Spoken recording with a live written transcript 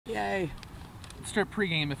Yay. Start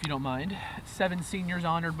pregame, if you don't mind. 7 seniors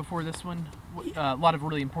honored before this one. A lot of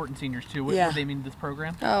really important seniors, too. What do they mean to this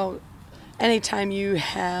program? Oh, anytime you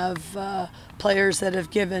have players that have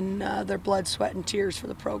given their blood, sweat, and tears for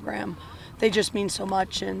the program, they just mean so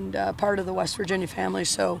much and part of the West Virginia family.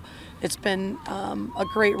 So it's been a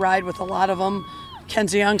great ride with a lot of them.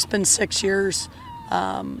 Kenzie Young's been 6 years,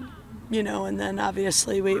 you know, and then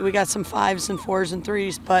obviously we got some 5s and 4s and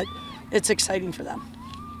 3s, but it's exciting for them.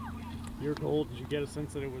 Your goal, did you get a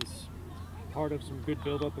sense that it was part of some good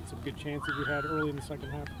build-up and some good chances you had early in the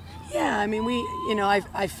second half? Yeah, I mean,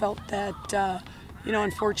 I felt that, you know,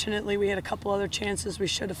 unfortunately we had a couple other chances we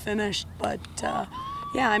should have finished, but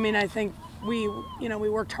yeah, I mean, I think we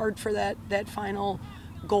worked hard for that final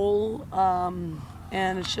goal,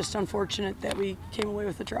 and it's just unfortunate that we came away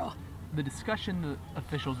with a draw. The discussion the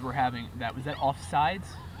officials were having, was that offsides?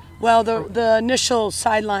 Well, the initial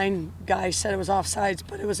sideline guy said it was offsides,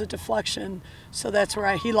 but it was a deflection, so that's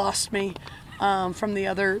where he lost me from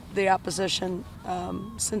the opposition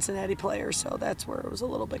Cincinnati player, so that's where it was a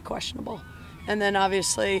little bit questionable. And then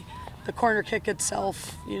obviously the corner kick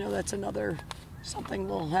itself, you know, that's something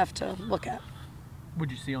we'll have to look at.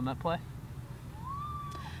 What'd you see on that play?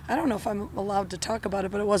 I don't know if I'm allowed to talk about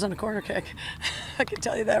it, but it wasn't a corner kick. I can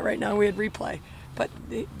tell you that right now. We had replay, but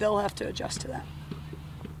they'll have to adjust to that.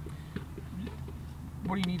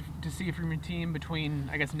 What do you need to see from your team between,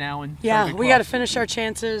 I guess, now and yeah, we got to finish our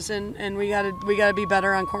chances, and we got to be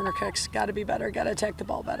better on corner kicks. Got to be better. Got to attack the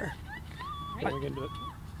ball better. Going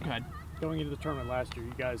into the tournament last year,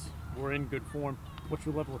 you guys were in good form. What's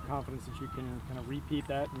your level of confidence that you can kind of repeat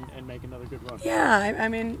that and make another good run? Yeah, I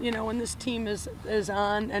mean, you know, when this team is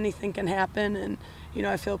on, anything can happen, and you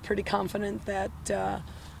know, I feel pretty confident that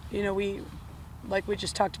you know, like we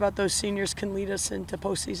just talked about, those seniors can lead us into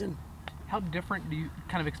postseason. How different do you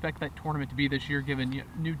kind of expect that tournament to be this year, given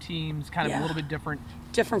new teams, kind of a little bit different?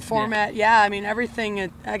 Different format, yeah. I mean, everything,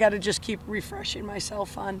 I got to just keep refreshing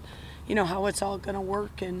myself on, you know, how it's all going to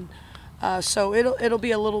work. And so it'll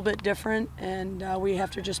be a little bit different, and we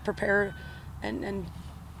have to just prepare and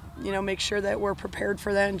you know, make sure that we're prepared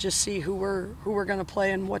for that and just see who we're going to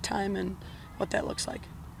play and what time and what that looks like.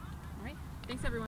 All right. Thanks, everyone.